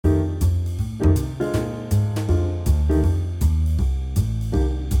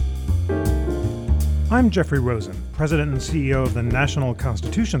I'm Jeffrey Rosen, President and CEO of the National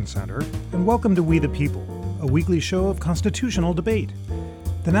Constitution Center, and welcome to We the People, a weekly show of constitutional debate.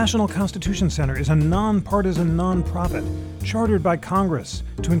 The National Constitution Center is a nonpartisan nonprofit chartered by Congress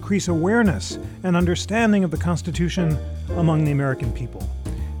to increase awareness and understanding of the Constitution among the American people.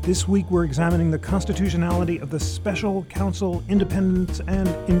 This week we're examining the constitutionality of the Special Counsel Independence and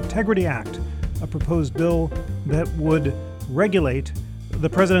Integrity Act, a proposed bill that would regulate the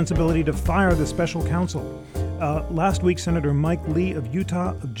president's ability to fire the special counsel. Last week, Senator Mike Lee of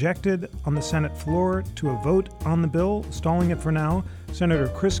Utah objected on the Senate floor to a vote on the bill, stalling it for now. Senator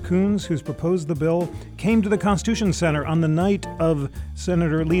Chris Coons, who's proposed the bill, came to the Constitution Center on the night of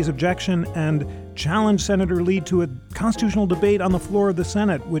Senator Lee's objection and challenged Senator Lee to a constitutional debate on the floor of the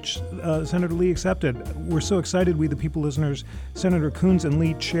Senate, which Senator Lee accepted. We're so excited, We the People listeners. Senator Coons and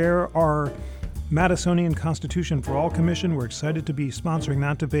Lee chair our Madisonian Constitution for All Commission. We're excited to be sponsoring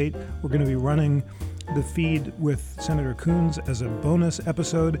that debate. We're going to be running the feed with Senator Coons as a bonus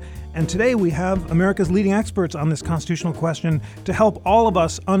episode. And today we have America's leading experts on this constitutional question to help all of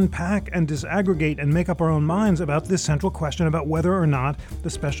us unpack and disaggregate and make up our own minds about this central question about whether or not the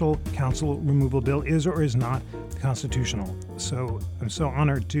special counsel removal bill is or is not constitutional. So I'm so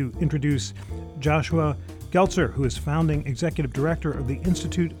honored to introduce Joshua Geltzer, who is founding executive director of the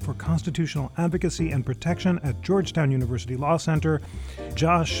Institute for Constitutional Advocacy and Protection at Georgetown University Law Center.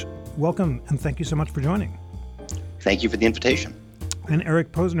 Josh, welcome, and thank you so much for joining. Thank you for the invitation. And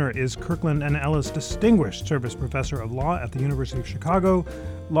Eric Posner is Kirkland & Ellis Distinguished Service Professor of Law at the University of Chicago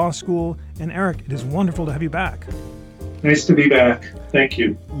Law School. And Eric, it is wonderful to have you back. Nice to be back. Thank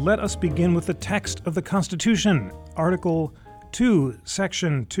you. Let us begin with the text of the Constitution. Article 2,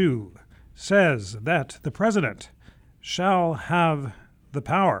 Section 2 says that the President shall have the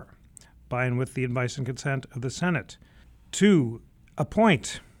power, by and with the advice and consent of the Senate, to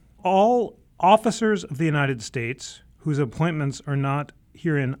appoint all officers of the United States whose appointments are not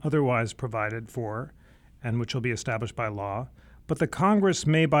herein otherwise provided for, and which shall be established by law, but the Congress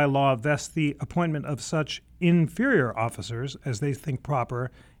may by law vest the appointment of such inferior officers as they think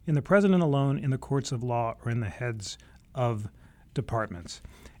proper in the President alone, in the courts of law, or in the heads of departments.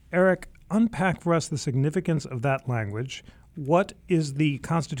 Eric, unpack for us the significance of that language. What is the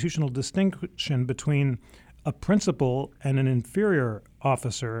constitutional distinction between a principal and an inferior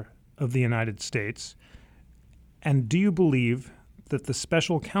officer of the United States? And do you believe that the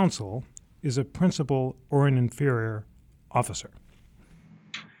special counsel is a principal or an inferior officer?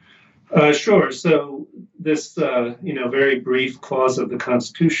 Sure. So this, very brief clause of the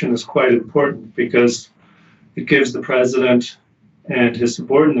Constitution is quite important because it gives the president and his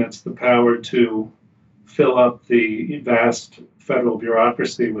subordinates the power to fill up the vast federal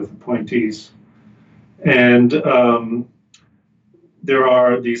bureaucracy with appointees. And there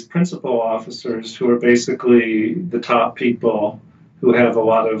are these principal officers who are basically the top people who have a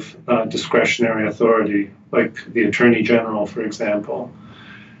lot of discretionary authority, like the Attorney General, for example.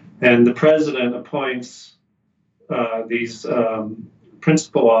 And the president appoints these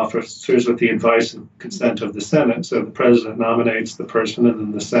principal officers with the advice and consent of the Senate. So the president nominates the person and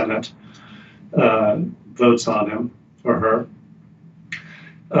then the Senate votes on him or her.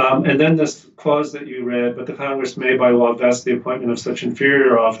 And then this clause that you read, but the Congress may by law vest the appointment of such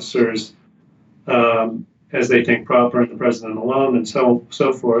inferior officers as they think proper in the president alone and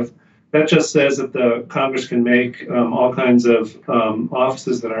so forth. That just says that the Congress can make all kinds of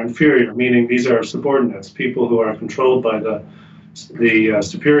offices that are inferior, meaning these are subordinates, people who are controlled by the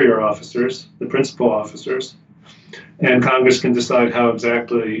superior officers, the principal officers, and Congress can decide how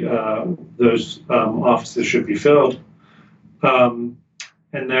exactly those offices should be filled. And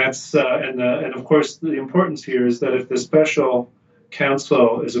that's and of course the importance here is that if the special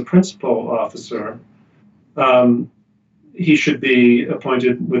counsel is a principal officer, he should be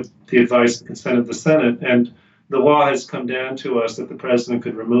appointed with the advice and consent of the Senate. And the law has come down to us that the president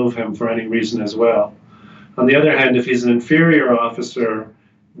could remove him for any reason as well. On the other hand, if he's an inferior officer,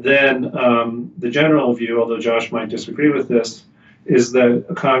 then the general view, although Josh might disagree with this, is that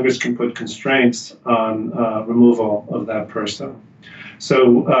Congress can put constraints on removal of that person.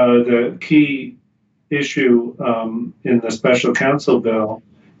 So the key issue in the special counsel bill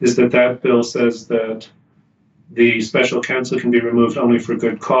is that bill says that the special counsel can be removed only for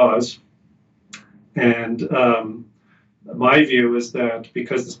good cause. And my view is that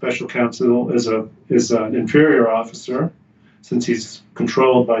because the special counsel is an inferior officer, since he's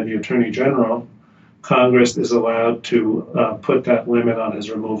controlled by the Attorney General, Congress is allowed to put that limit on his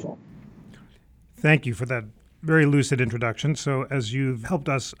removal. Thank you for that very lucid introduction. So as you've helped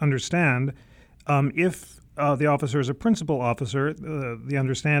us understand, if the officer is a principal officer, the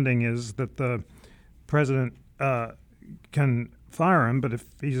understanding is that the president can fire him, but if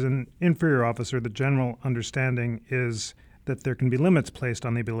he's an inferior officer, the general understanding is that there can be limits placed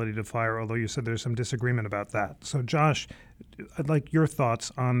on the ability to fire, although you said there's some disagreement about that. So, Josh, I'd like your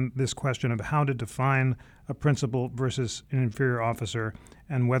thoughts on this question of how to define a principal versus an inferior officer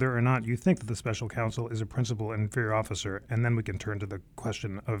and whether or not you think that the special counsel is a principal and inferior officer, and then we can turn to the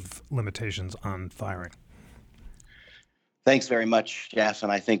question of limitations on firing. Thanks very much, Jeff.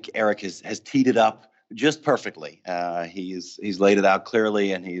 And I think Eric has teed it up just perfectly. He's laid it out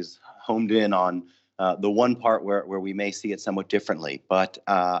clearly, and he's homed in on the one part where we may see it somewhat differently. But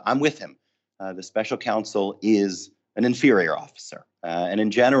I'm with him. The special counsel is an inferior officer. And in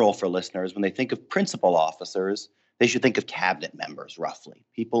general, for listeners, when they think of principal officers, they should think of cabinet members, roughly,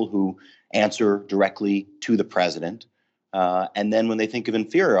 people who answer directly to the president. And then when they think of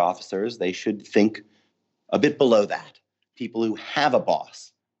inferior officers, they should think a bit below that, people who have a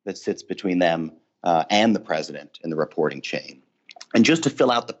boss that sits between them and the president in the reporting chain. And just to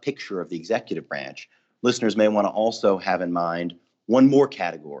fill out the picture of the executive branch, listeners may want to also have in mind one more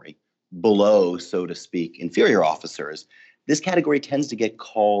category below, so to speak, inferior officers. This category tends to get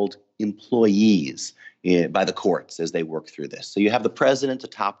called employees by the courts as they work through this. So you have the president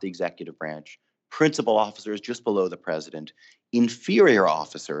atop the executive branch, principal officers just below the president, inferior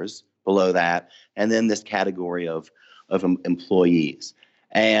officers below that, and then this category of employees.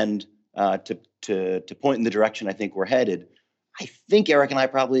 And to point in the direction I think we're headed, I think Eric and I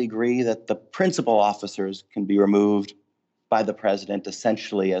probably agree that the principal officers can be removed by the president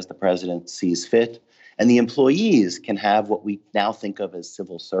essentially as the president sees fit. And the employees can have what we now think of as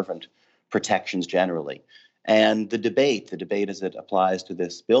civil servant protections generally. And the debate as it applies to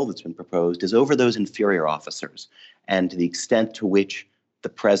this bill that's been proposed is over those inferior officers and to the extent to which the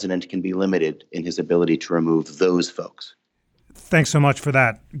president can be limited in his ability to remove those folks. Thanks so much for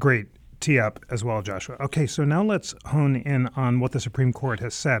that great tee up as well, Joshua. Okay, so now let's hone in on what the Supreme Court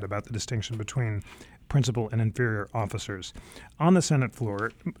has said about the distinction between principal and inferior officers. On the Senate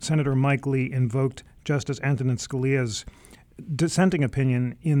floor, Senator Mike Lee invoked Justice Antonin Scalia's dissenting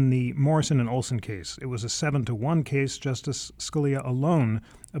opinion in the Morrison and Olson case. It was a 7-1 case. Justice Scalia alone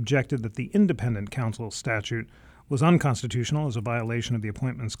objected that the independent counsel statute was unconstitutional as a violation of the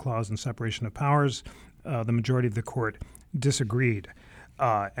Appointments Clause and separation of powers. The majority of the court disagreed.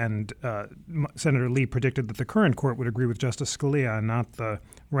 And Senator Lee predicted that the current court would agree with Justice Scalia and not the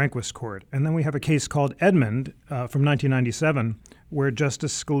Rehnquist court. And then we have a case called Edmund from 1997, where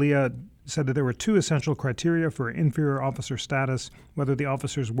Justice Scalia said that there were two essential criteria for inferior officer status: whether the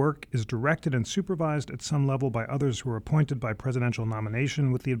officer's work is directed and supervised at some level by others who are appointed by presidential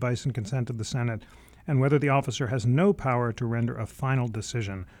nomination with the advice and consent of the Senate, and whether the officer has no power to render a final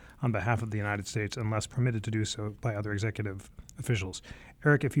decision on behalf of the United States unless permitted to do so by other executive officials.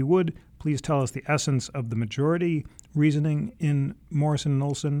 Eric, if you would, please tell us the essence of the majority reasoning in Morrison and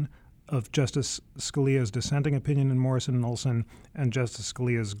Olson, of Justice Scalia's dissenting opinion in Morrison and Olson, and Justice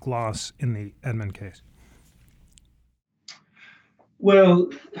Scalia's gloss in the Edmund case. Well,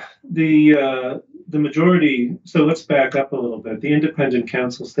 the majority, so let's back up a little bit. The independent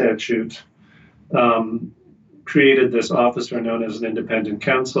counsel statute created this officer known as an independent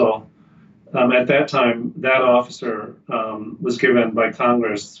counsel. At that time, that officer was given by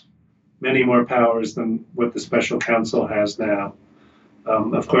Congress many more powers than what the special counsel has now.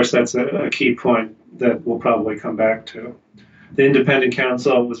 Of course, that's a key point that we'll probably come back to. The independent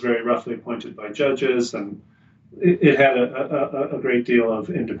counsel was very roughly appointed by judges, and it had a great deal of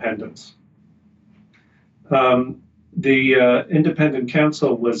independence. The independent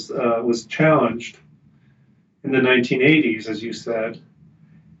counsel was challenged in the 1980s, as you said,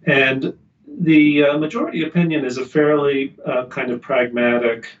 and the majority opinion is a fairly kind of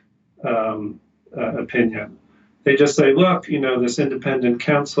pragmatic opinion. They just say, look, this independent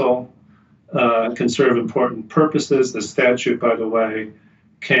counsel can serve important purposes. The statute, by the way,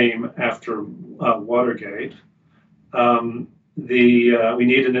 came after Watergate. We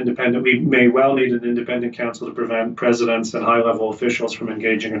may well need an independent counsel to prevent presidents and high-level officials from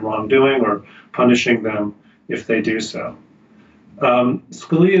engaging in wrongdoing or punishing them if they do so.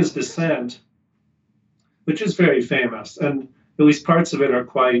 Scalia's dissent, which is very famous, and at least parts of it are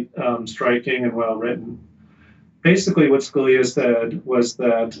quite striking and well written. Basically, what Scalia said was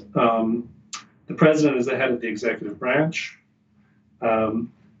that the president is the head of the executive branch.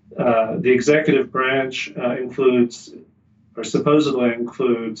 The executive branch includes, or supposedly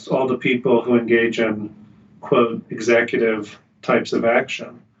includes, all the people who engage in, quote, executive types of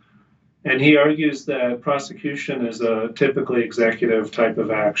action. And he argues that prosecution is a typically executive type of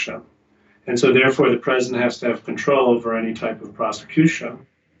action. And so therefore, the president has to have control over any type of prosecution.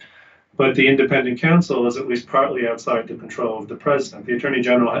 But the independent counsel is at least partly outside the control of the president. The attorney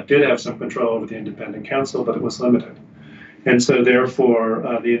general did have some control over the independent counsel, but it was limited. And so therefore,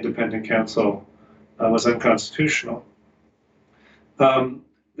 the independent counsel was unconstitutional.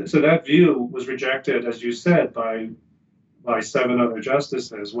 So that view was rejected, as you said, by 7 other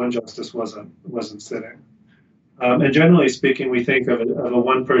justices. One justice wasn't sitting. And generally speaking, we think of a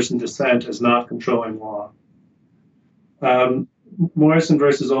one-person dissent as not controlling law. Morrison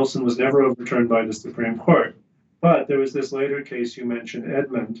versus Olson was never overturned by the Supreme Court, but there was this later case you mentioned,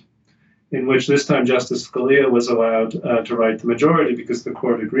 Edmund, in which this time Justice Scalia was allowed to write the majority because the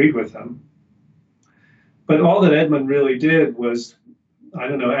court agreed with him. But all that Edmund really did was,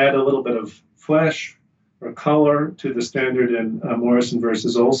 add a little bit of flesh or color to the standard in Morrison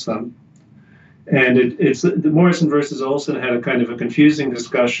versus Olson. And the Morrison versus Olson had a kind of a confusing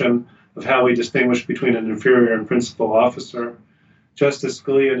discussion of how we distinguish between an inferior and principal officer. Justice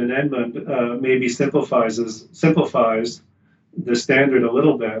Scalia in Edmund maybe simplifies the standard a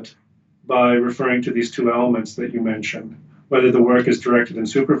little bit by referring to these two elements that you mentioned, whether the work is directed and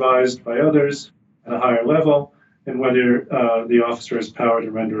supervised by others at a higher level, and whether the officer has power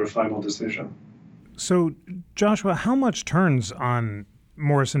to render a final decision. So, Joshua, how much turns on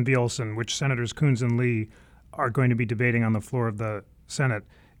Morrison v. Olson, which Senators Coons and Lee are going to be debating on the floor of the Senate?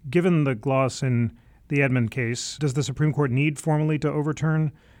 Given the gloss in the Edmund case, does the Supreme Court need formally to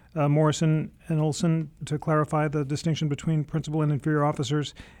overturn Morrison and Olson to clarify the distinction between principal and inferior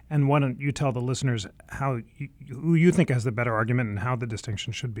officers? And why don't you tell the listeners who you think has the better argument and how the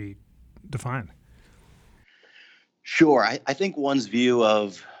distinction should be defined? Sure. I think one's view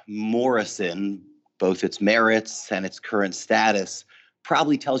of Morrison, both its merits and its current status,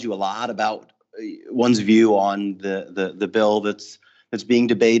 probably tells you a lot about one's view on the bill that's being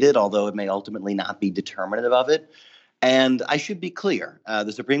debated, although it may ultimately not be determinative of it. And I should be clear,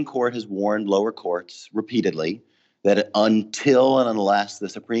 the Supreme Court has warned lower courts repeatedly that until and unless the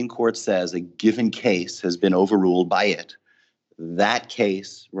Supreme Court says a given case has been overruled by it, that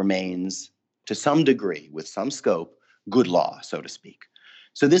case remains, to some degree, with some scope, good law, so to speak.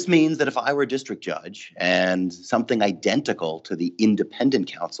 So this means that if I were a district judge and something identical to the independent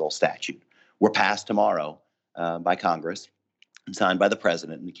counsel statute were passed tomorrow by Congress and signed by the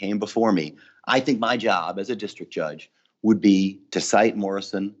president and came before me, I think my job as a district judge would be to cite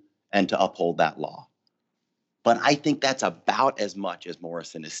Morrison and to uphold that law. But I think that's about as much as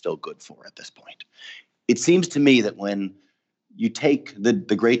Morrison is still good for at this point. It seems to me that when you take the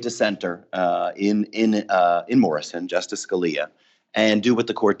great dissenter in Morrison, Justice Scalia, and do what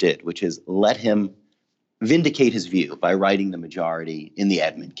the court did, which is let him vindicate his view by writing the majority in the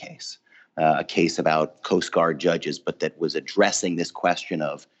Edmund case, a case about Coast Guard judges, but that was addressing this question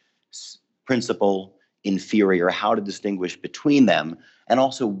of principal, inferior, how to distinguish between them, and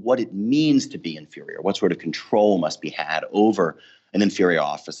also what it means to be inferior, what sort of control must be had over an inferior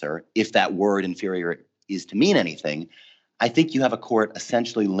officer. If that word inferior is to mean anything, I think you have a court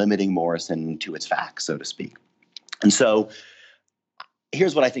essentially limiting Morrison to its facts, so to speak. And so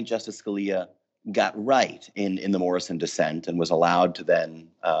here's what I think Justice Scalia got right in the Morrison dissent and was allowed to then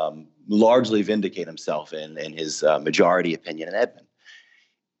largely vindicate himself in his majority opinion in Edmund.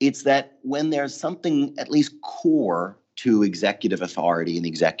 It's that when there's something at least core to executive authority and the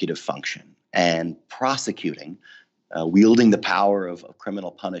executive function, and prosecuting, wielding the power of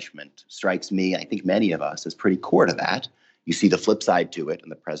criminal punishment strikes me, I think many of us, as pretty core to that. You see the flip side to it in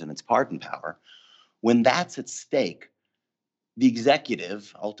the president's pardon power. When that's at stake, the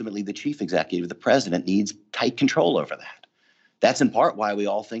executive, ultimately the chief executive, the president, needs tight control over that. That's in part why we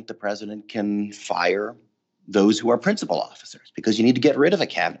all think the president can fire those who are principal officers, because you need to get rid of a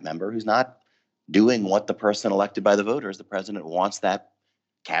cabinet member who's not doing what the person elected by the voters, the president, wants that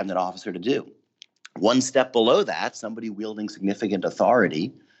cabinet officer to do. One step below that, somebody wielding significant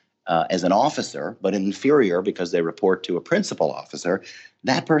authority as an officer, but inferior because they report to a principal officer,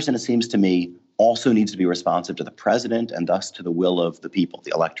 that person, it seems to me, also needs to be responsive to the president and thus to the will of the people,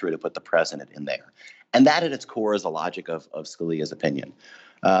 the electorate, to put the president in there. And that at its core is the logic of Scalia's opinion.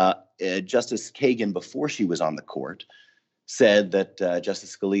 Justice Kagan, before she was on the court, said that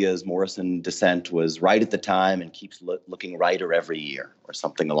Justice Scalia's Morrison dissent was right at the time and keeps looking righter every year, or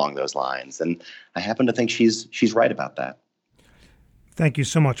something along those lines. And I happen to think she's right about that. Thank you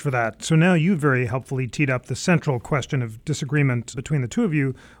so much for that. So now you very helpfully teed up the central question of disagreement between the two of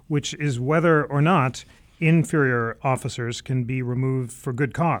you, which is whether or not inferior officers can be removed for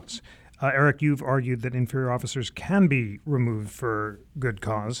good cause. Eric, you've argued that inferior officers can be removed for good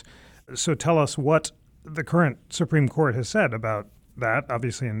cause. So tell us what the current Supreme Court has said about that.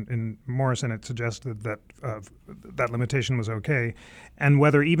 Obviously, in Morrison, it suggested that that limitation was okay, and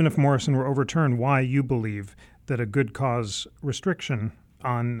whether, even if Morrison were overturned, why you believe that a good cause restriction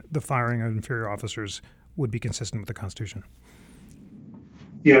on the firing of inferior officers would be consistent with the Constitution.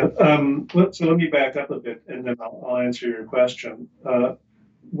 Yeah, so let me back up a bit, and then I'll answer your question.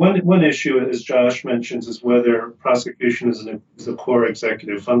 One issue, as Josh mentions, is whether prosecution is a core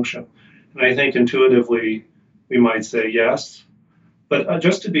executive function. And I think intuitively we might say yes. But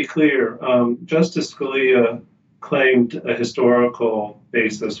just to be clear, Justice Scalia claimed a historical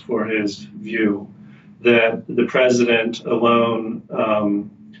basis for his view that the president alone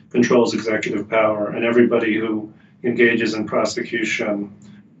controls executive power, and everybody who engages in prosecution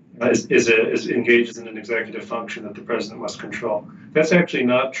engages in an executive function that the president must control. That's actually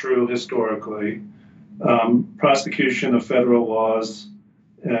not true historically. Prosecution of federal laws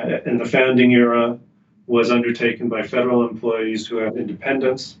in the founding era was undertaken by federal employees who have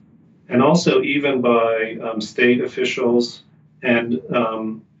independence, and also even by state officials, and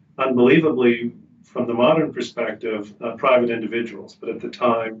unbelievably, from the modern perspective, private individuals. But at the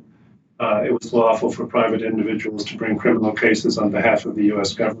time, it was lawful for private individuals to bring criminal cases on behalf of the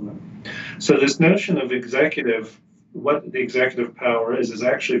U.S. government. So this notion of what the executive power is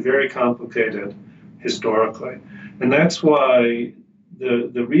actually very complicated historically. And that's why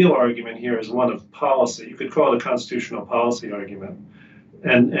the real argument here is one of policy. You could call it a constitutional policy argument,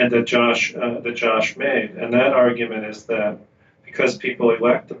 and that Josh made. And that argument is that because people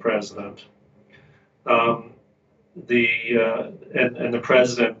elect the president, and the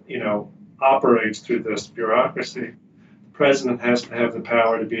president, operates through this bureaucracy, the president has to have the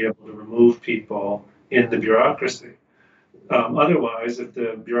power to be able to remove people in the bureaucracy. Otherwise, if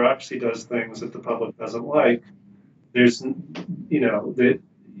the bureaucracy does things that the public doesn't like, there's an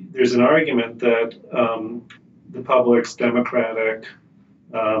argument that the public's democratic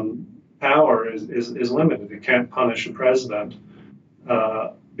power is limited. It can't punish a president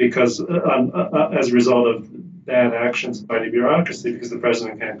because as a result of bad actions by the bureaucracy, because the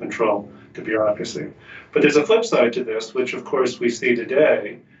president can't control the bureaucracy. But there's a flip side to this, which of course we see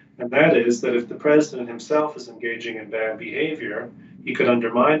today, and that is that if the president himself is engaging in bad behavior, he could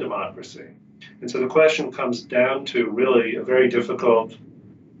undermine democracy. And so the question comes down to really a very difficult,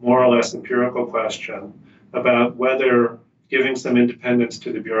 more or less empirical question about whether giving some independence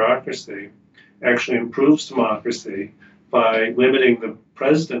to the bureaucracy actually improves democracy by limiting the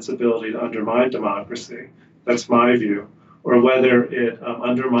president's ability to undermine democracy. That's my view. Or whether it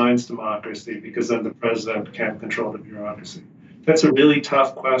undermines democracy because then the president can't control the bureaucracy. That's a really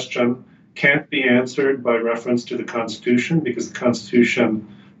tough question, can't be answered by reference to the Constitution because the Constitution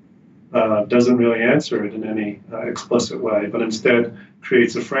doesn't really answer it in any explicit way, but instead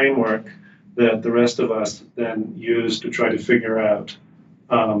creates a framework that the rest of us then use to try to figure out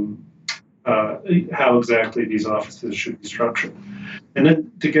how exactly these offices should be structured. And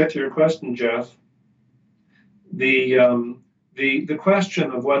then to get to your question, Jeff, the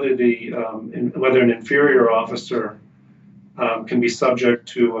question of whether whether an inferior officer can be subject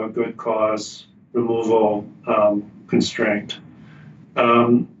to a good cause removal constraint.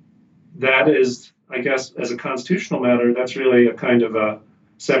 That is, I guess, as a constitutional matter, that's really a kind of a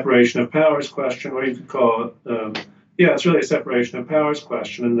separation of powers question, or you could call it, it's really a separation of powers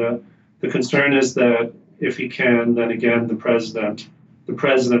question. And the concern is that if he can, then again, the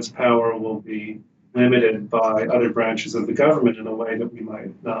president's power will be limited by other branches of the government in a way that we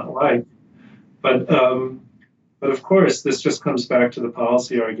might not like. But of course, this just comes back to the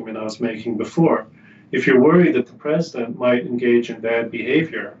policy argument I was making before. If you're worried that the president might engage in bad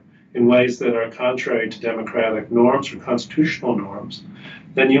behavior in ways that are contrary to democratic norms or constitutional norms,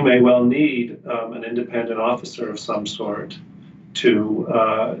 then you may well need an independent officer of some sort to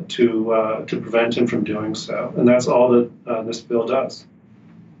prevent him from doing so. And that's all that this bill does.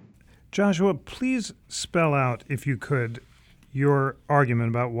 Joshua, please spell out, if you could, your argument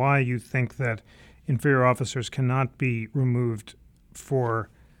about why you think that inferior officers cannot be removed for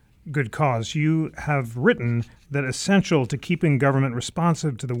good cause. You have written that essential to keeping government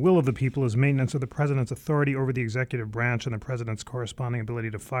responsive to the will of the people is maintenance of the president's authority over the executive branch and the president's corresponding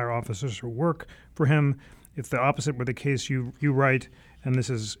ability to fire officers who work for him. If the opposite were the case, you write, and this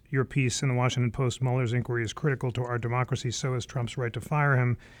is your piece in the Washington Post, Mueller's inquiry is critical to our democracy, so is Trump's right to fire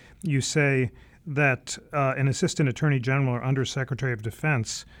him. You say that an assistant attorney general or undersecretary of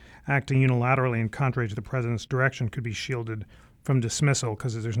defense acting unilaterally and contrary to the president's direction could be shielded from dismissal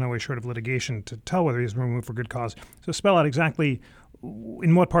because there's no way short of litigation to tell whether he's removed for good cause. So spell out exactly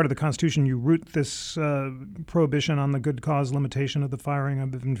in what part of the Constitution you root this prohibition on the good cause limitation of the firing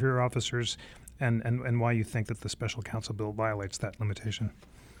of inferior officers, and why you think that the special counsel bill violates that limitation.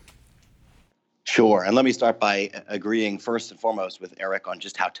 Sure. And let me start by agreeing first and foremost with Eric on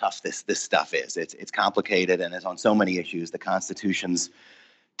just how tough this stuff is. It's complicated and it's on so many issues. The Constitution's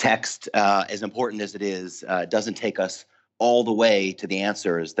text, as important as it is, doesn't take us all the way to the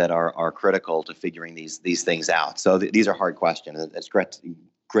answers that are critical to figuring these things out. So these are hard questions. It's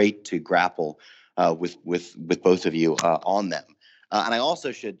great to grapple with both of you on them. And I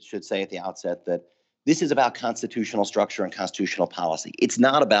also should say at the outset that this is about constitutional structure and constitutional policy. It's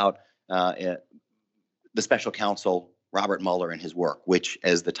not about the special counsel, Robert Mueller, and his work, which,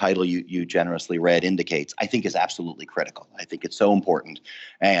 as the title you generously read indicates, I think is absolutely critical. I think it's so important.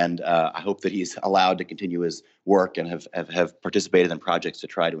 And I hope that he's allowed to continue his work and have participated in projects to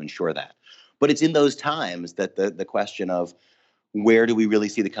try to ensure that. But it's in those times that the question of where do we really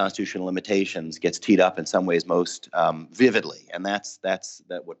see the constitutional limitations gets teed up in some ways most vividly. And that's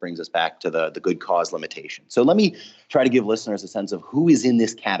what brings us back to the good cause limitation. So let me try to give listeners a sense of who is in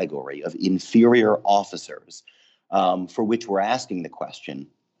this category of inferior officers for which we're asking the question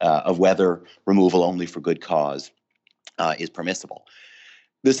of whether removal only for good cause is permissible.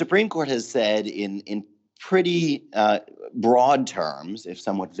 The Supreme Court has said in pretty broad terms, if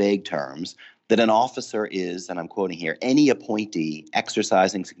somewhat vague terms, that an officer is, and I'm quoting here, any appointee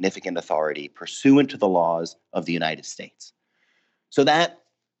exercising significant authority pursuant to the laws of the United States. So that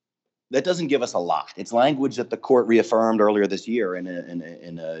doesn't give us a lot. It's language that the court reaffirmed earlier this year in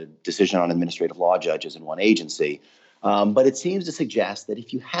a decision on administrative law judges in one agency. But it seems to suggest that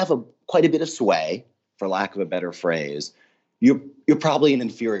if you have quite a bit of sway, for lack of a better phrase, you're probably an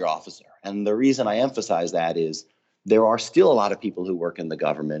inferior officer. And the reason I emphasize that is there are still a lot of people who work in the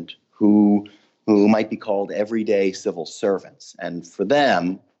government who might be called everyday civil servants. And for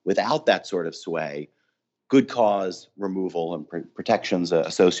them, without that sort of sway, good cause removal and protections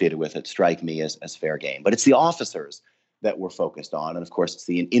associated with it strike me as fair game. But it's the officers that we're focused on. And of course, it's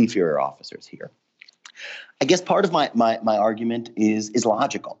the inferior officers here. I guess part of my argument is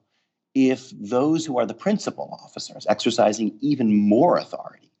logical. If those who are the principal officers exercising even more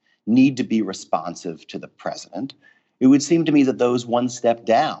authority need to be responsive to the president, it would seem to me that those one step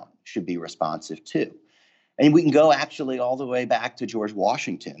down should be responsive too. And we can go actually all the way back to George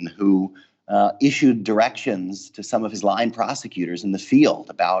Washington, who issued directions to some of his line prosecutors in the field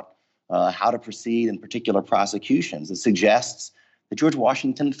about how to proceed in particular prosecutions. It suggests that George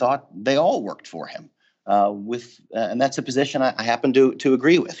Washington thought they all worked for him. And that's a position I happen to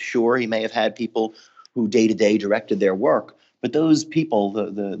agree with. Sure, he may have had people who day-to-day directed their work, but those people,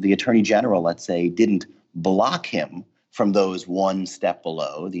 the Attorney General, let's say, didn't block him from those one step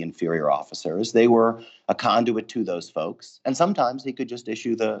below, the inferior officers. They were a conduit to those folks. And sometimes he could just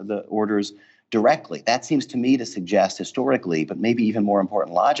issue the orders directly. That seems to me to suggest historically, but maybe even more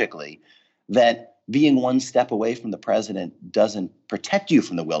important logically, that being one step away from the president doesn't protect you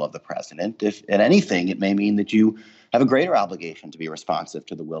from the will of the president. If at anything, it may mean that you have a greater obligation to be responsive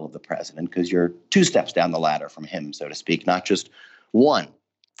to the will of the president because you're two steps down the ladder from him, so to speak, not just one.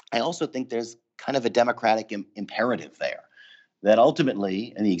 I also think there's kind of a democratic imperative there that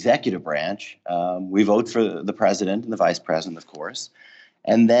ultimately in the executive branch, we vote for the president and the vice president, of course,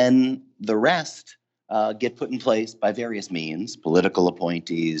 and then the rest get put in place by various means, political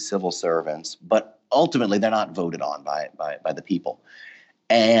appointees, civil servants, but ultimately they're not voted on by the people.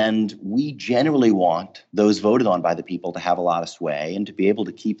 And we generally want those voted on by the people to have a lot of sway and to be able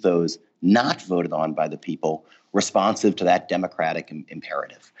to keep those not voted on by the people responsive to that democratic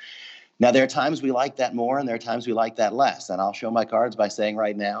imperative. Now, there are times we like that more and there are times we like that less. And I'll show my cards by saying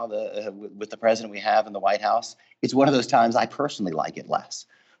right now, with the president we have in the White House, it's one of those times I personally like it less.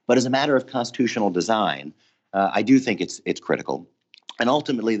 But as a matter of constitutional design, I do think it's critical. And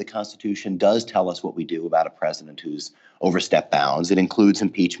ultimately, the Constitution does tell us what we do about a president who's overstepped bounds. It includes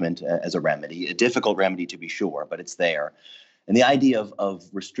impeachment as a remedy, a difficult remedy to be sure, but it's there. And the idea of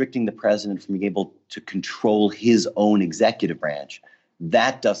restricting the president from being able to control his own executive branch,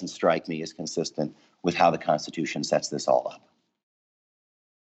 that doesn't strike me as consistent with how the Constitution sets this all up.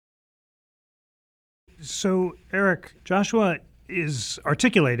 So, Eric, Joshua is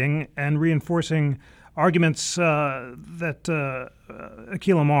articulating and reinforcing arguments that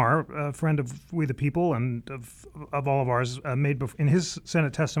Akhil Amar, a friend of We the People and of all of ours, made in his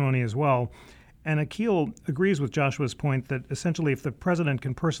Senate testimony as well. And Akhil agrees with Joshua's point that essentially if the president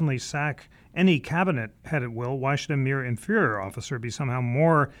can personally sack any cabinet head at will, why should a mere inferior officer be somehow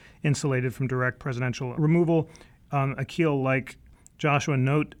more insulated from direct presidential removal? Akhil, like Joshua,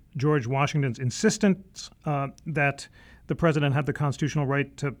 note George Washington's insistence that the president had the constitutional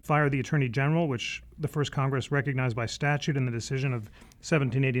right to fire the attorney general, which the first Congress recognized by statute in the decision of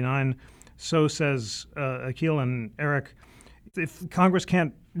 1789. So says Akhil and Eric, if Congress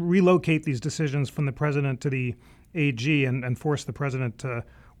can't relocate these decisions from the president to the AG and force the president to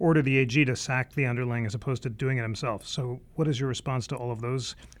order the AG to sack the underling as opposed to doing it himself. So what is your response to all of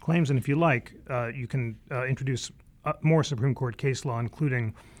those claims? And if you like, you can introduce more Supreme Court case law,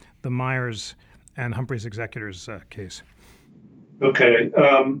 including the Myers and Humphreys Executors case. Okay.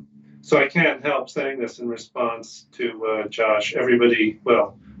 So I can't help saying this in response to Josh. Everybody,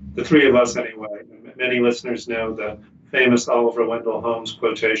 well, the three of us anyway, many listeners know the famous Oliver Wendell Holmes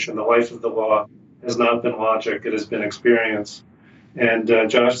quotation, "The life of the law has not been logic, it has been experience." And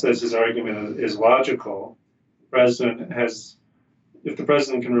Josh says his argument is logical. If the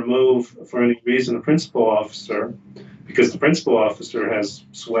president can remove for any reason a principal officer, because the principal officer has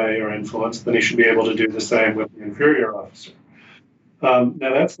sway or influence, then he should be able to do the same with the inferior officer. Now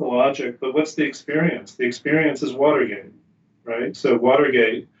that's the logic, but what's the experience? The experience is Watergate, right? So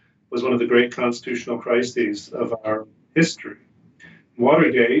Watergate was one of the great constitutional crises of our history.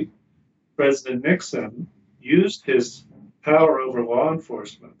 Watergate, President Nixon used his power over law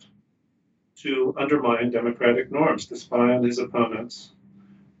enforcement to undermine democratic norms, to spy on his opponents,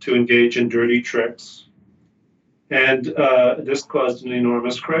 to engage in dirty tricks. And this caused an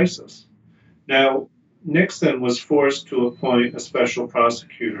enormous crisis. Now, Nixon was forced to appoint a special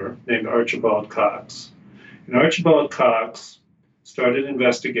prosecutor named Archibald Cox. And Archibald Cox started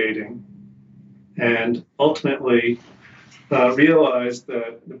investigating and ultimately realized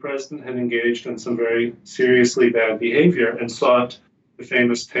that the president had engaged in some very seriously bad behavior and sought the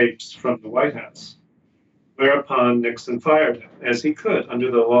famous tapes from the White House. Whereupon Nixon fired him, as he could under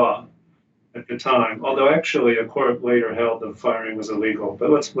the law at the time, although actually a court later held that firing was illegal.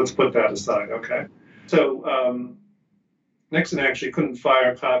 But let's put that aside, okay? So Nixon actually couldn't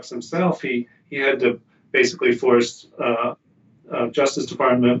fire Cox himself. He had to basically force Justice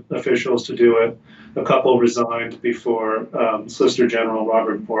Department officials to do it. A couple resigned before Solicitor General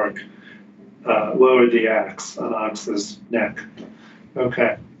Robert Bork lowered the axe on Ox's neck.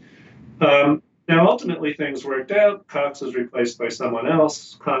 Okay. Now, ultimately, things worked out. Cox was replaced by someone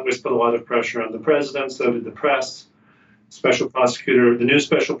else. Congress put a lot of pressure on the president, so did the press. The new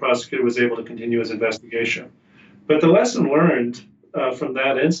special prosecutor was able to continue his investigation. But the lesson learned from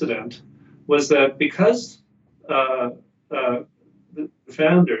that incident was that because the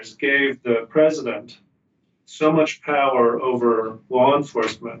founders gave the president so much power over law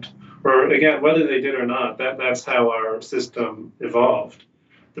enforcement, or again, whether they did or not, that's how our system evolved.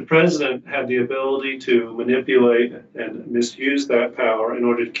 The president had the ability to manipulate and misuse that power in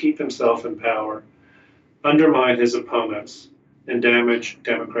order to keep himself in power, undermine his opponents, and damage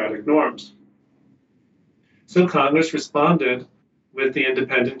democratic norms. So Congress responded with the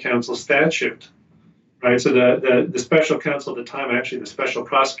Independent Counsel Statute, right? So the special counsel at the time, actually the special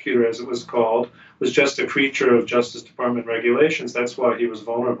prosecutor as it was called, was just a creature of Justice Department regulations. That's why he was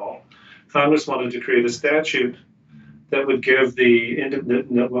vulnerable. Congress wanted to create a statute that would give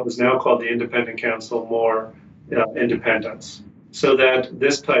what was now called the Independent Counsel more independence, so that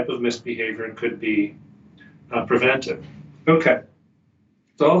this type of misbehavior could be prevented. Okay,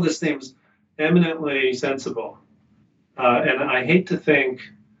 so all this seems eminently sensible, and I hate to think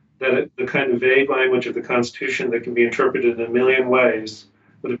that the kind of vague language of the Constitution that can be interpreted in a million ways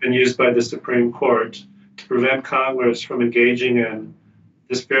would have been used by the Supreme Court to prevent Congress from engaging in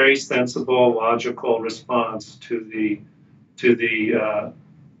this very sensible, logical response to the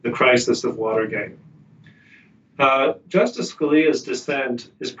crisis of Watergate. Justice Scalia's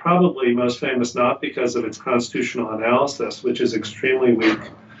dissent is probably most famous not because of its constitutional analysis, which is extremely weak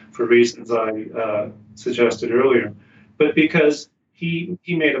for reasons I suggested earlier, but because he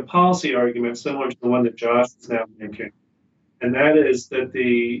made a policy argument similar to the one that Josh is now making, and that is that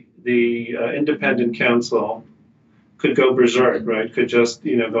the independent counsel could go berserk, right? Could just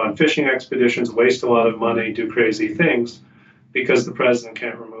go on fishing expeditions, waste a lot of money, do crazy things, because the president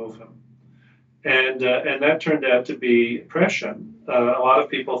can't remove him. And that turned out to be prescient. A lot of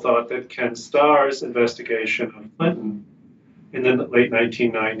people thought that Ken Starr's investigation of Clinton in the late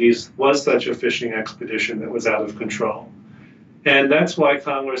 1990s was such a fishing expedition that was out of control. And that's why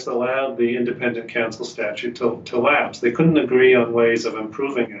Congress allowed the independent counsel statute to lapse. They couldn't agree on ways of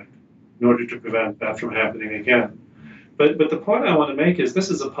improving it in order to prevent that from happening again. But the point I want to make is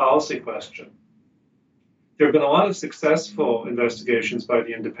this is a policy question. There have been a lot of successful investigations by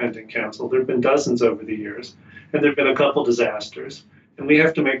the independent counsel. There have been dozens over the years, and there have been a couple disasters. And we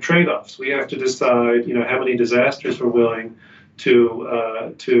have to make trade-offs. We have to decide, how many disasters we're willing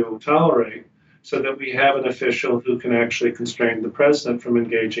to tolerate, so that we have an official who can actually constrain the president from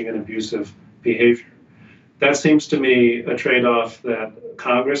engaging in abusive behavior. that seems to me a trade-off that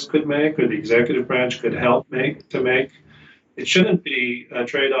Congress could make or the executive branch could help make. It shouldn't be a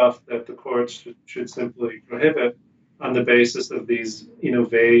trade-off that the courts should simply prohibit on the basis of these,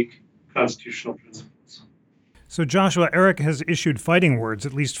 vague constitutional principles. So, Joshua, Eric has issued fighting words,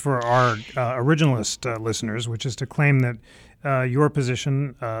 at least for our originalist listeners, which is to claim that your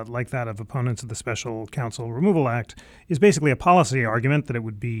position, like that of opponents of the Special Counsel Removal Act, is basically a policy argument that it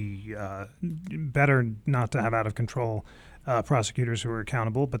would be better not to have out-of-control prosecutors who are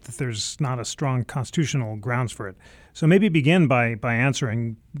accountable, but that there's not a strong constitutional grounds for it. So maybe begin by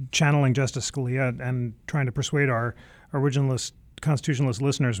answering, channeling Justice Scalia and trying to persuade our originalist constitutionalist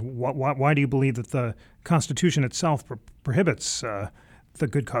listeners, why do you believe that the Constitution itself prohibits the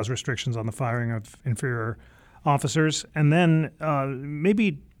good cause restrictions on the firing of inferior officers? And then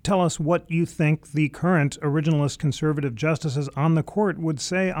maybe tell us what you think the current originalist conservative justices on the court would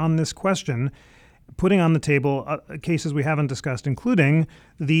say on this question, putting on the table cases we haven't discussed, including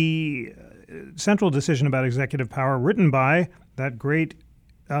the central decision about executive power written by that great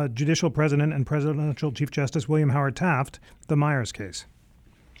judicial president and presidential Chief Justice William Howard Taft, the Myers case.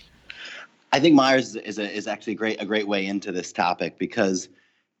 I think Myers is actually a great way into this topic, because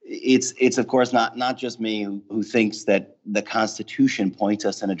it's of course not just me who thinks that the Constitution points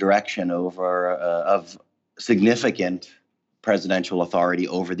us in a direction of significant presidential authority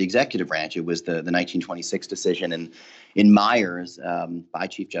over the executive branch. It was the 1926 decision in Myers by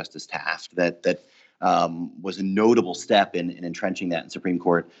Chief Justice Taft that was a notable step in entrenching that in Supreme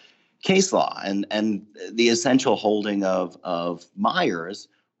Court case law. And the essential holding of Myers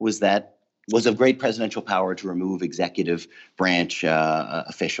was of great presidential power to remove executive branch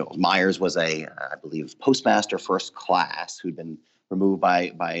officials. Myers was I believe, postmaster first class who'd been removed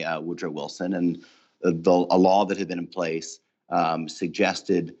by Woodrow Wilson, and a law that had been in place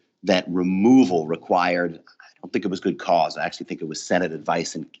suggested that removal required, I don't think it was good cause, I actually think it was Senate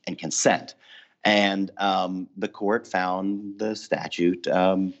advice and consent. And the court found the statute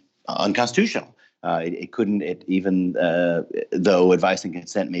unconstitutional. It couldn't, even though advice and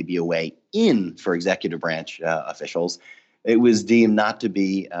consent may be a way in for executive branch officials, it was deemed not to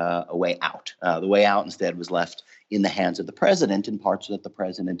be a way out. The way out instead was left in the hands of the president, in parts so that the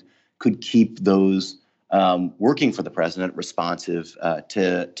president could keep those working for the president responsive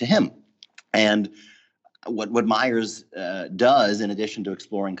to him. And what Myers does, in addition to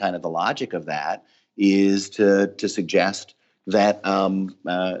exploring kind of the logic of that, is to suggest that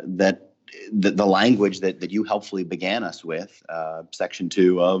that the language that you helpfully began us with, Section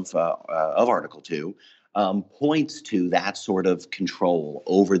 2 of Article 2, points to that sort of control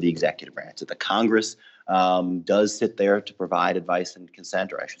over the executive branch. That the Congress does sit there to provide advice and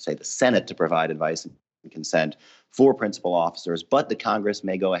consent, or I should say the Senate to provide advice and consent for principal officers, but the Congress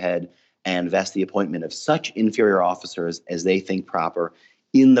may go ahead and vest the appointment of such inferior officers as they think proper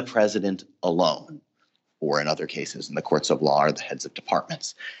in the president alone, or in other cases in the courts of law or the heads of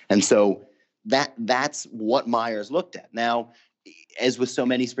departments. And so that's what Myers looked at. Now, as with so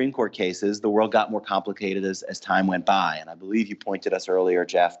many Supreme Court cases, the world got more complicated as time went by. And I believe you pointed us earlier,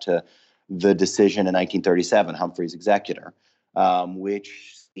 Jeff, to the decision in 1937, Humphrey's Executor,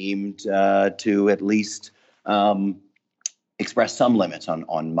 which seemed to at least express some limits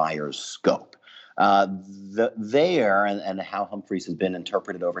on Myers' scope. And how Humphreys has been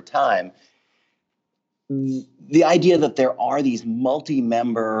interpreted over time, the idea that there are these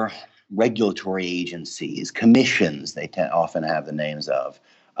multi-member regulatory agencies, commissions, they often have the names of,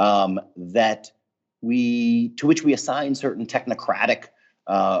 to which we assign certain technocratic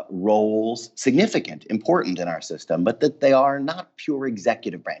roles, significant, important in our system, but that they are not pure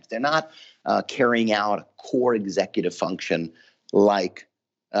executive branch. They're not carrying out a core executive function like,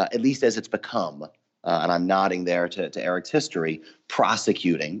 at least as it's become, and I'm nodding there to Eric's history,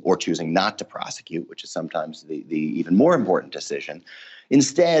 prosecuting or choosing not to prosecute, which is sometimes the even more important decision.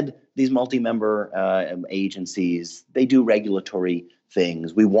 Instead, these multi-member agencies, they do regulatory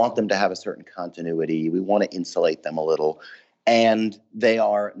things. We want them to have a certain continuity. We want to insulate them a little. And they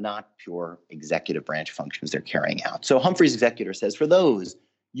are not pure executive branch functions they're carrying out. So Humphrey's Executor says for those,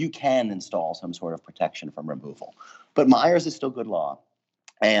 you can install some sort of protection from removal. But Myers is still good law.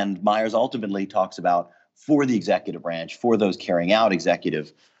 And Myers ultimately talks about, for the executive branch, for those carrying out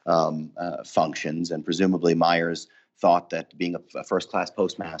executive functions, and presumably Myers thought that being a first-class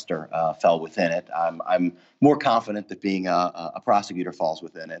postmaster fell within it. I'm more confident that being a prosecutor falls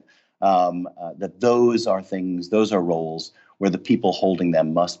within it. That those are roles where the people holding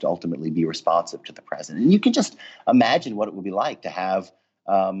them must ultimately be responsive to the president. And you can just imagine what it would be like to have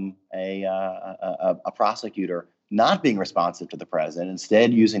a prosecutor not being responsive to the president,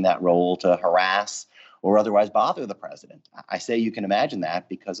 instead using that role to harass or otherwise bother the president. I say you can imagine that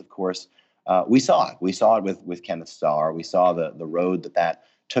because, of course, we saw it. We saw it with Kenneth Starr. We saw the road that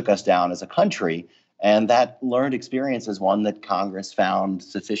took us down as a country. And that learned experience is one that Congress found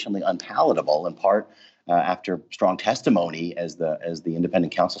sufficiently unpalatable, in part after strong testimony as the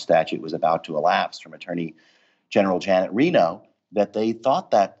independent counsel statute was about to elapse from Attorney General Janet Reno, that they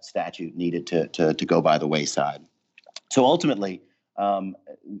thought that statute needed to go by the wayside. So ultimately,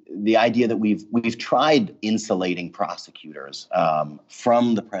 the idea that we've tried insulating prosecutors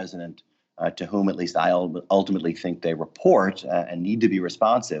from the president, to whom at least I ultimately think they report and need to be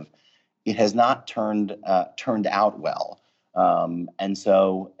responsive, it has not turned out well. And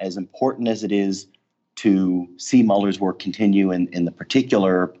so, as important as it is to see Mueller's work continue in the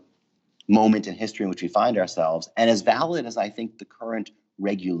particular moment in history in which we find ourselves, and as valid as I think the current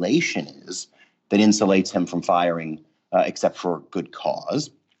regulation is that insulates him from firing, except for good cause,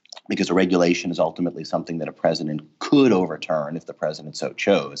 because a regulation is ultimately something that a president could overturn if the president so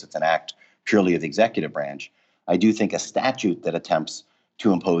chose. It's an act purely of the executive branch. I do think a statute that attempts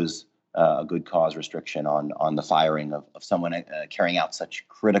to impose a good cause restriction on the firing of someone carrying out such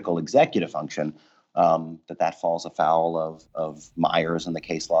critical executive function, that falls afoul of Myers and the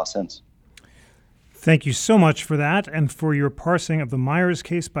case law since. Thank you so much for that and for your parsing of the Myers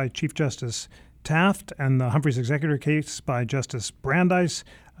case by Chief Justice Taft and the Humphreys Executor case by Justice Brandeis.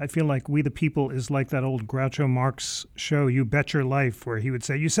 I feel like We the People is like that old Groucho Marx show, You Bet Your Life, where he would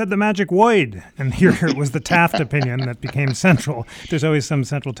say, you said the magic word. And here it was the Taft opinion that became central. There's always some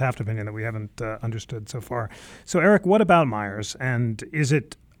central Taft opinion that we haven't understood so far. So, Eric, what about Myers? And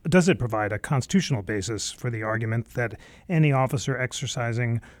does it provide a constitutional basis for the argument that any officer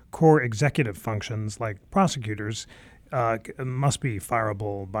exercising core executive functions like prosecutors must be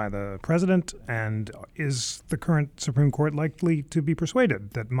fireable by the president? And is the current Supreme Court likely to be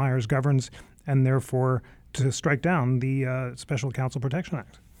persuaded that Myers governs and therefore to strike down the Special Counsel Protection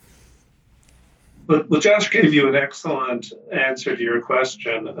Act? Well, Josh gave you an excellent answer to your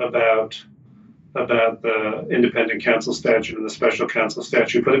question about the independent counsel statute and the special counsel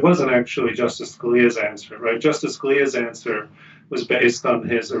statute, but it wasn't actually Justice Scalia's answer, right? Justice Scalia's answer was based on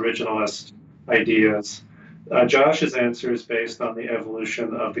his originalist ideas. Josh's answer is based on the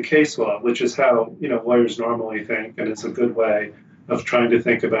evolution of the case law, which is how lawyers normally think, and it's a good way of trying to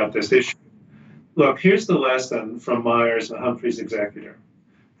think about this issue. Look, here's the lesson from Myers and Humphreys Executor.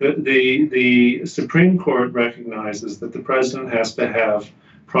 The Supreme Court recognizes that the president has to have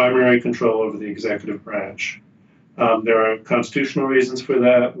primary control over the executive branch. There are constitutional reasons for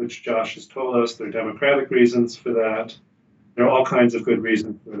that, which Josh has told us. There are democratic reasons for that. There are all kinds of good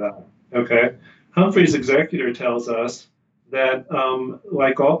reasons for that. Okay. Humphreys Executor tells us that,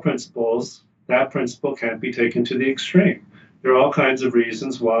 like all principles, that principle can't be taken to the extreme. There are all kinds of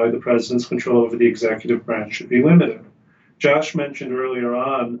reasons why the president's control over the executive branch should be limited. Josh mentioned earlier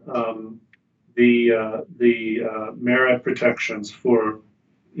on the merit protections for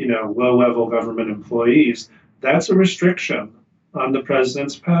low-level government employees. That's a restriction on the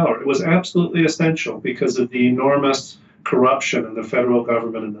president's power. It was absolutely essential because of the enormous corruption in the federal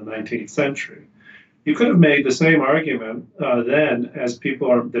government in the 19th century. You could have made the same argument then as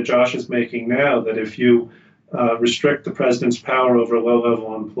that Josh is making now, that if you restrict the president's power over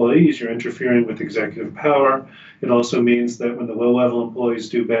low-level employees, you're interfering with executive power. It also means that when the low-level employees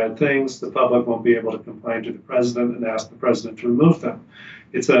do bad things, the public won't be able to complain to the president and ask the president to remove them.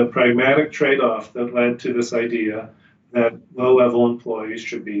 It's a pragmatic trade-off that led to this idea that low-level employees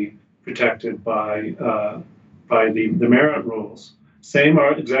should be protected by the merit rules.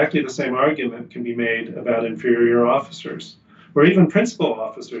 Exactly the same argument can be made about inferior officers, or even principal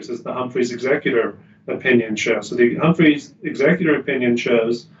officers, as the Humphreys Executor opinion shows. So the Humphreys Executor opinion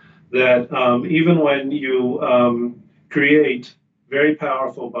shows that even when you create very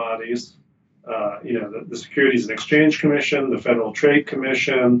powerful bodies, the Securities and Exchange Commission, the Federal Trade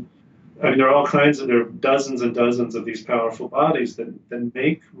Commission, there are dozens and dozens of these powerful bodies that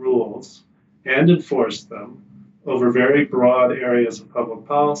make rules and enforce them over very broad areas of public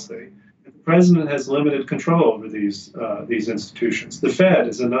policy. And the president has limited control over these institutions. The Fed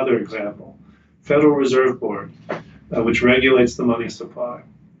is another example. Federal Reserve Board, which regulates the money supply.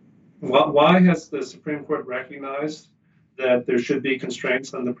 Why has the Supreme Court recognized that there should be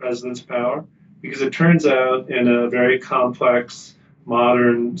constraints on the president's power? Because it turns out in a very complex,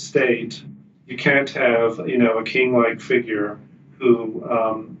 modern state, you can't have, a king-like figure who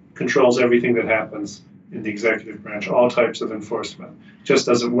controls everything that happens in the executive branch, all types of enforcement. It just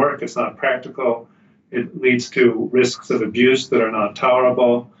doesn't work. It's not practical. It leads to risks of abuse that are not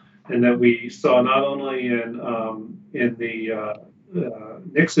tolerable, and that we saw not only in the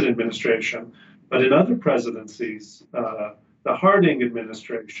Nixon administration, But in other presidencies, the Harding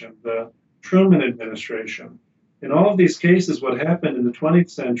administration, the Truman administration, in all of these cases, what happened in the 20th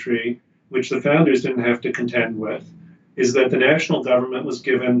century, which the founders didn't have to contend with, is that the national government was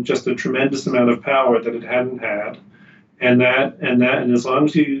given just a tremendous amount of power that it hadn't had. And as long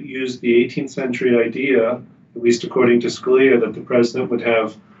as you use the 18th century idea, at least according to Scalia, that the president would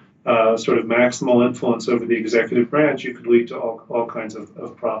have sort of maximal influence over the executive branch, you could lead to all kinds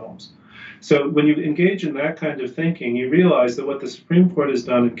of problems. So when you engage in that kind of thinking, you realize that what the Supreme Court has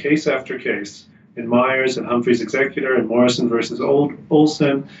done in case after case, in Myers and Humphrey's Executor, in Morrison versus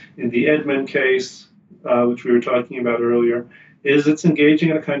Olson, in the Edmund case, which we were talking about earlier, is it's engaging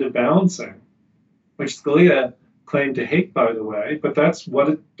in a kind of balancing, which Scalia claimed to hate, by the way, but that's what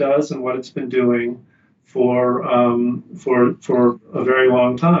it does and what it's been doing for a very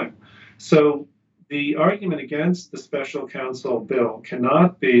long time. So the argument against the special counsel bill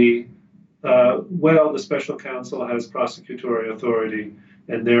cannot be, well, the special counsel has prosecutorial authority,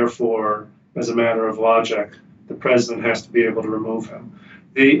 and therefore, as a matter of logic, the president has to be able to remove him.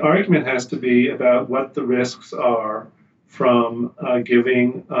 The argument has to be about what the risks are from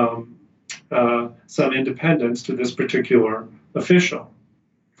giving some independence to this particular official.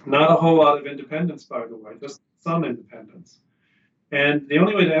 Not a whole lot of independence, by the way, just some independence. And the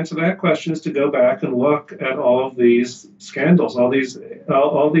only way to answer that question is to go back and look at all of these scandals, all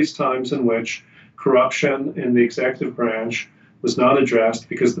these times in which corruption in the executive branch was not addressed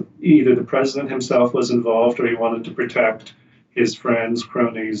because either the president himself was involved or he wanted to protect his friends,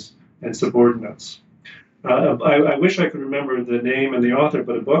 cronies, and subordinates. I wish I could remember the name and the author,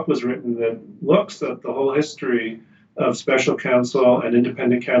 but a book was written that looks at the whole history of special counsel and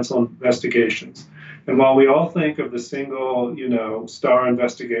independent counsel investigations. And while we all think of the single, star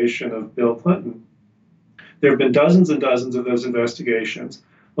investigation of Bill Clinton, there have been dozens and dozens of those investigations,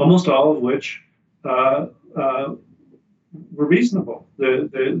 almost all of which were reasonable.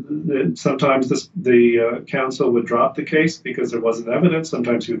 Sometimes the counsel would drop the case because there wasn't evidence.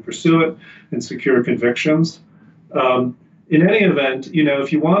 Sometimes he would pursue it and secure convictions. In any event,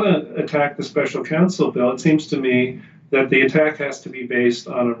 if you want to attack the special counsel bill, it seems to me that the attack has to be based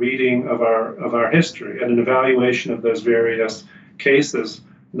on a reading of our history and an evaluation of those various cases,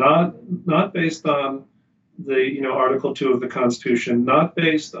 not based on the Article 2 of the Constitution, not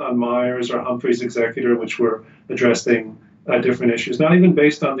based on Myers or Humphrey's Executor, which were addressing different issues, not even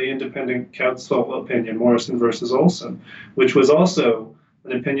based on the independent counsel opinion, Morrison versus Olson, which was also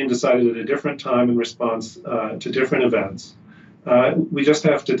an opinion decided at a different time in response to different events. We just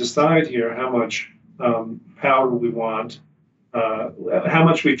have to decide here how much power we want, how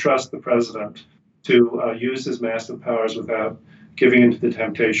much we trust the president to use his massive powers without giving into the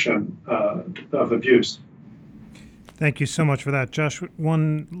temptation of abuse. Thank you so much for that. Josh,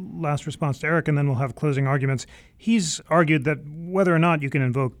 one last response to Eric, and then we'll have closing arguments. He's argued that whether or not you can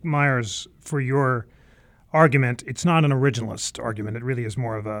invoke Myers for your argument, it's not an originalist argument. It really is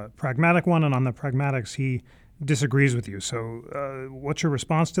more of a pragmatic one, and on the pragmatics, he disagrees with you. So what's your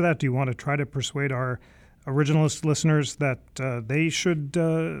response to that? Do you want to try to persuade our originalist listeners that they should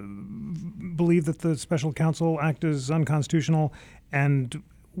believe that the Special Counsel Act is unconstitutional? And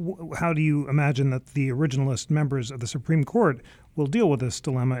how do you imagine that the originalist members of the Supreme Court will deal with this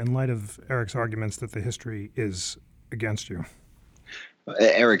dilemma in light of Eric's arguments that the history is against you?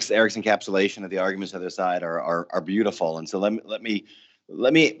 Eric's encapsulation of the arguments on the other side are beautiful, and so let me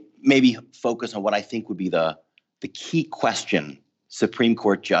maybe focus on what I think would be the key question Supreme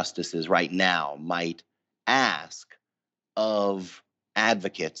Court justices right now might ask of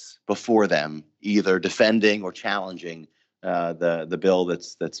advocates before them, either defending or challenging the bill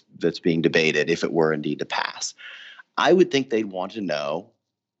that's being debated, if it were indeed to pass. I would think they'd want to know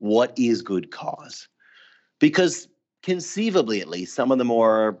what is good cause, because conceivably, at least, some of the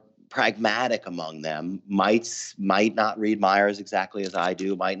more pragmatic among them might not read Myers exactly as I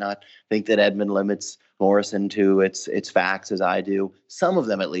do, might not think that Edmund limits Morrison to its facts as I do. Some of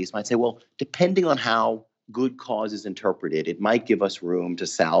them, at least, might say, well, depending on how good cause is interpreted, it might give us room to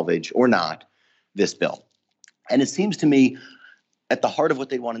salvage or not this bill. And it seems to me at the heart of what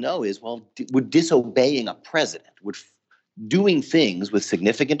they want to know is, well, would disobeying a president, would doing things with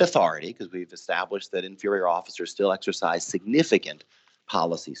significant authority, because we've established that inferior officers still exercise significant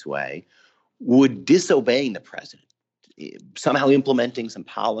policy sway, would disobeying the president, somehow implementing some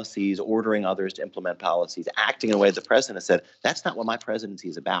policies, ordering others to implement policies, acting in a way that the president has said, that's not what my presidency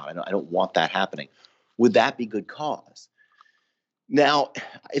is about. I don't want that happening. Would that be good cause? Now,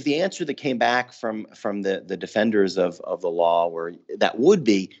 if the answer that came back from the defenders of the law were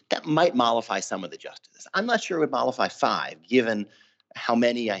that might mollify some of the justices. I'm not sure it would mollify 5, given how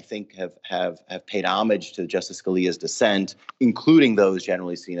many I think have paid homage to Justice Scalia's dissent, including those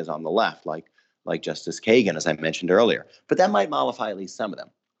generally seen as on the left, like Justice Kagan, as I mentioned earlier. But that might mollify at least some of them.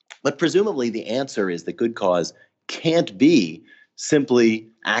 But presumably the answer is that good cause can't be simply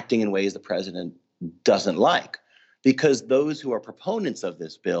acting in ways the president doesn't like, because those who are proponents of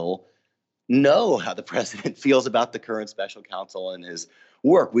this bill know how the president feels about the current special counsel and his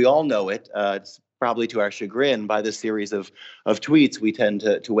work. We all know it. It's probably to our chagrin by the series of tweets we tend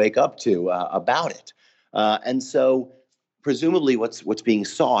to wake up to about it. And so presumably what's being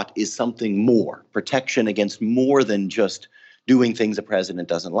sought is something more, protection against more than just doing things the president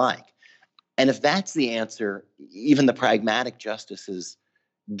doesn't like. And if that's the answer, even the pragmatic justices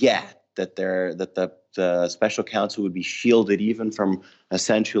get that the special counsel would be shielded even from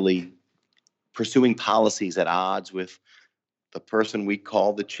essentially pursuing policies at odds with the person we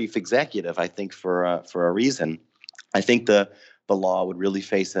call the chief executive, I think for a reason. I think the law would really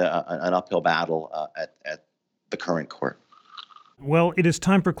face an uphill battle at the current court. Well, it is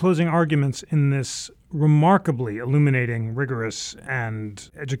time for closing arguments in this remarkably illuminating, rigorous, and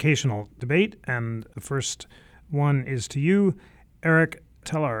educational debate. And the first one is to you, Eric.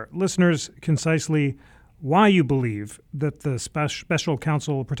 Tell our listeners concisely why you believe that the Special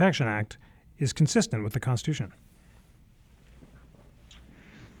Counsel Protection Act is consistent with the Constitution.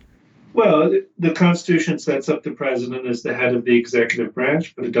 Well, the Constitution sets up the president as the head of the executive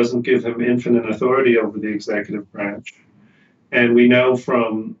branch, but it doesn't give him infinite authority over the executive branch. And we know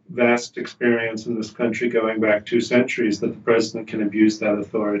from vast experience in this country going back 2 centuries that the president can abuse that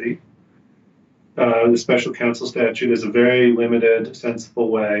authority. The special counsel statute is a very limited, sensible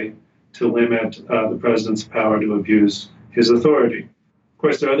way to limit the president's power to abuse his authority. Of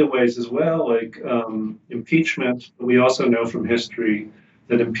course, there are other ways as well, like impeachment. We also know from history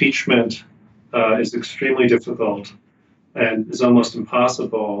that impeachment is extremely difficult and is almost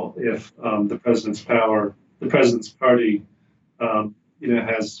impossible if the president's party,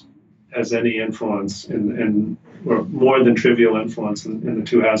 has any influence or more than trivial influence in the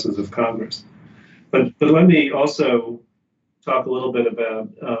 2 houses of Congress. But let me also talk a little bit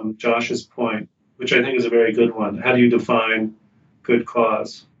about Josh's point, which I think is a very good one. How do you define good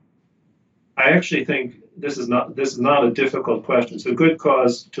cause? I actually think this is not a difficult question. So good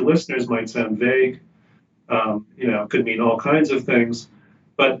cause to listeners might sound vague. Could mean all kinds of things,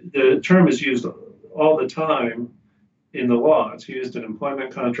 but the term is used all the time in the law. It's used in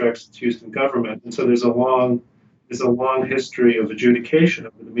employment contracts. It's used in government, and so there's a long history of adjudication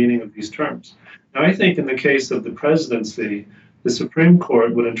of the meaning of these terms. Now, I think in the case of the presidency, the Supreme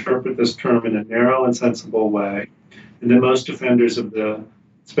Court would interpret this term in a narrow and sensible way, and that most defenders of the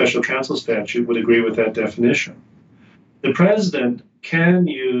special counsel statute would agree with that definition. The president can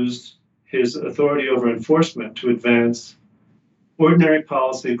use his authority over enforcement to advance ordinary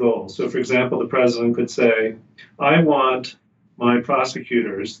policy goals. So, for example, the president could say, I want my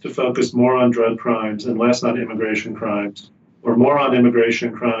prosecutors to focus more on drug crimes and less on immigration crimes, or more on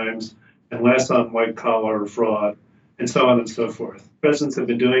immigration crimes and less on white-collar fraud, and so on and so forth. Presidents have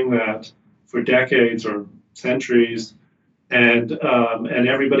been doing that for decades or centuries, and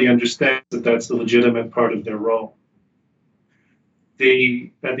everybody understands that that's the legitimate part of their role.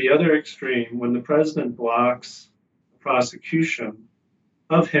 At the other extreme, when the president blocks prosecution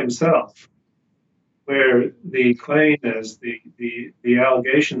of himself, where the claim is, the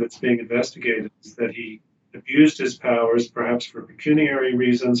allegation that's being investigated is that he abused his powers, perhaps for pecuniary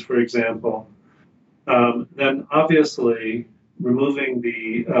reasons, for example, then obviously removing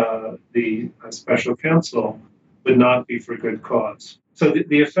the special counsel would not be for good cause. So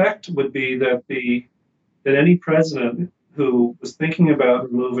the effect would be that any president who was thinking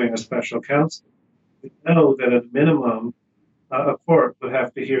about removing a special counsel would know that at minimum a court would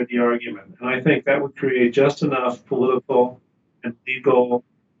have to hear the argument. And I think that would create just enough political and legal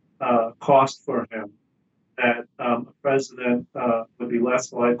cost for him that a president would be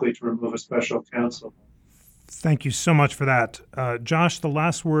less likely to remove a special counsel. Thank you so much for that. Josh, the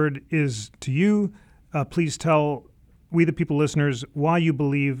last word is to you. Please tell We the People listeners why you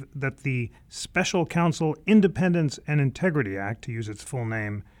believe that the Special Counsel Independence and Integrity Act, to use its full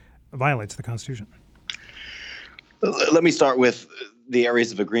name, violates the Constitution. Let me start with the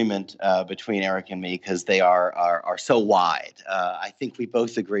areas of agreement between Eric and me, because they are so wide. I think we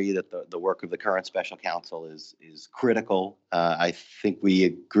both agree that the work of the current special counsel is critical. I think we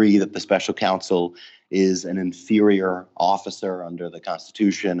agree that the special counsel is an inferior officer under the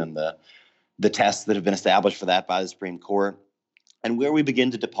Constitution and the tests that have been established for that by the Supreme Court. And where we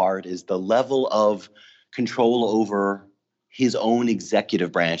begin to depart is the level of control over his own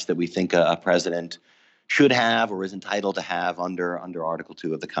executive branch that we think a president should have or is entitled to have under Article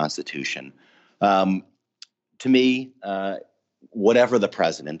 2 of the Constitution. To me, whatever the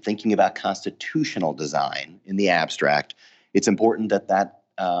president, thinking about constitutional design in the abstract, it's important that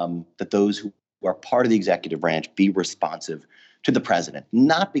those who are part of the executive branch be responsive to the president,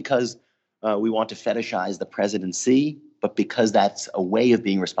 not because we want to fetishize the presidency, but because that's a way of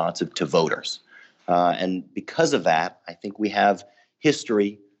being responsive to voters. And because of that, I think we have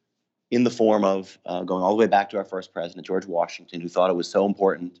history in the form of going all the way back to our first president, George Washington, who thought it was so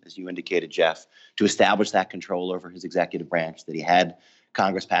important, as you indicated, Jeff, to establish that control over his executive branch, that he had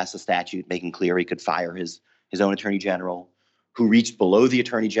Congress pass a statute making clear he could fire his own attorney general, who reached below the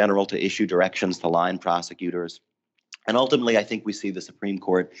attorney general to issue directions to line prosecutors. And ultimately, I think we see the Supreme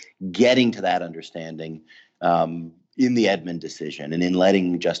Court getting to that understanding in the Edmund decision and in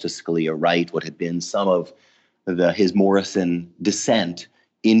letting Justice Scalia write what had been some of his Morrison dissent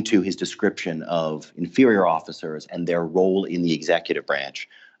into his description of inferior officers and their role in the executive branch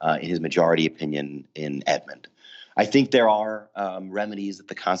in his majority opinion in Edmund. I think there are remedies that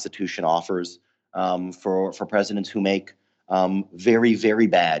the Constitution offers for presidents who make very, very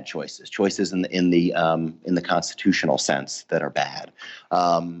bad choices in the constitutional sense that are bad.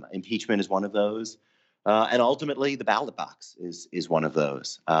 Impeachment is one of those. And ultimately, the ballot box is one of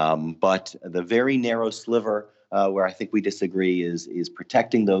those. But the very narrow sliver where I think we disagree is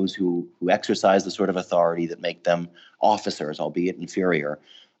protecting those who exercise the sort of authority that make them officers, albeit inferior,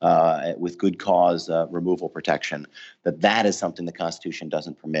 with good cause removal protection. That is something the Constitution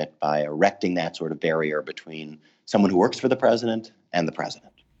doesn't permit by erecting that sort of barrier between someone who works for the president and the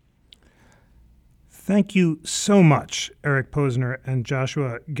president. Thank you so much, Eric Posner and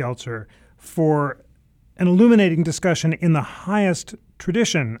Joshua Geltzer, for an illuminating discussion in the highest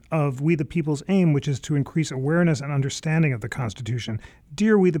tradition of We the People's aim, which is to increase awareness and understanding of the Constitution.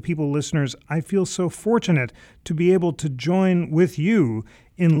 Dear We the People listeners, I feel so fortunate to be able to join with you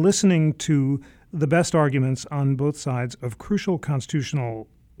in listening to the best arguments on both sides of crucial constitutional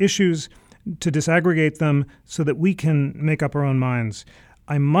issues, to disaggregate them so that we can make up our own minds.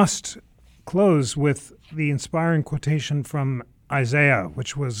 I must close with the inspiring quotation from Isaiah,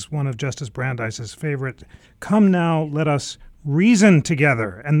 which was one of Justice Brandeis's favorite. Come now, let us reason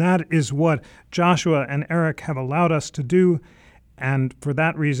together. And that is what Joshua and Eric have allowed us to do. And for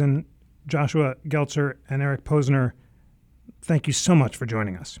that reason, Joshua Geltzer and Eric Posner, thank you so much for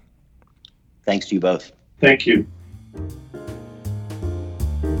joining us. Thanks to you both. Thank you.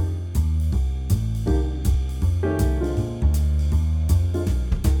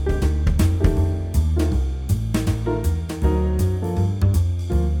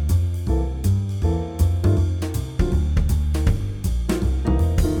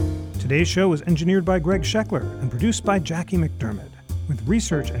 Today's show was engineered by Greg Scheckler and produced by Jackie McDermott, with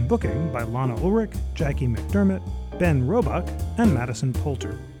research and booking by Lana Ulrich, Jackie McDermott, Ben Roebuck, and Madison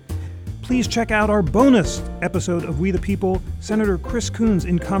Poulter. Please check out our bonus episode of We the People, Senator Chris Coons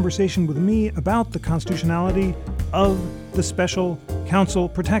in conversation with me about the constitutionality of the Special Counsel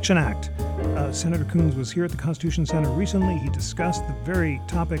Protection Act. Senator Coons was here at the Constitution Center recently. He discussed the very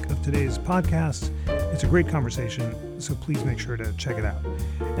topic of today's podcast. It's a great conversation, so please make sure to check it out.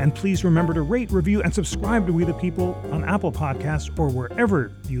 And please remember to rate, review, and subscribe to We the People on Apple Podcasts or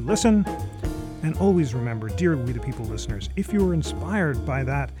wherever you listen. And always remember, dear We the People listeners, if you were inspired by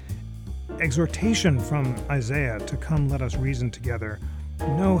that exhortation from Isaiah to come let us reason together,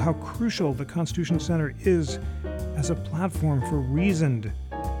 know how crucial the Constitution Center is as a platform for reasoned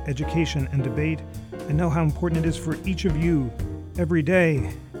education and debate, and know how important it is for each of you every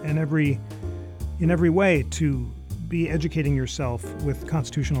day and in every way to be educating yourself with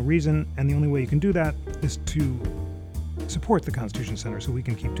constitutional reason. And the only way you can do that is to support the Constitution Center so we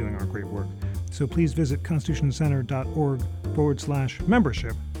can keep doing our great work. So please visit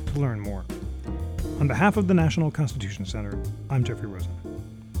constitutioncenter.org/membership to learn more. On behalf of the National Constitution Center, I'm Jeffrey Rosen.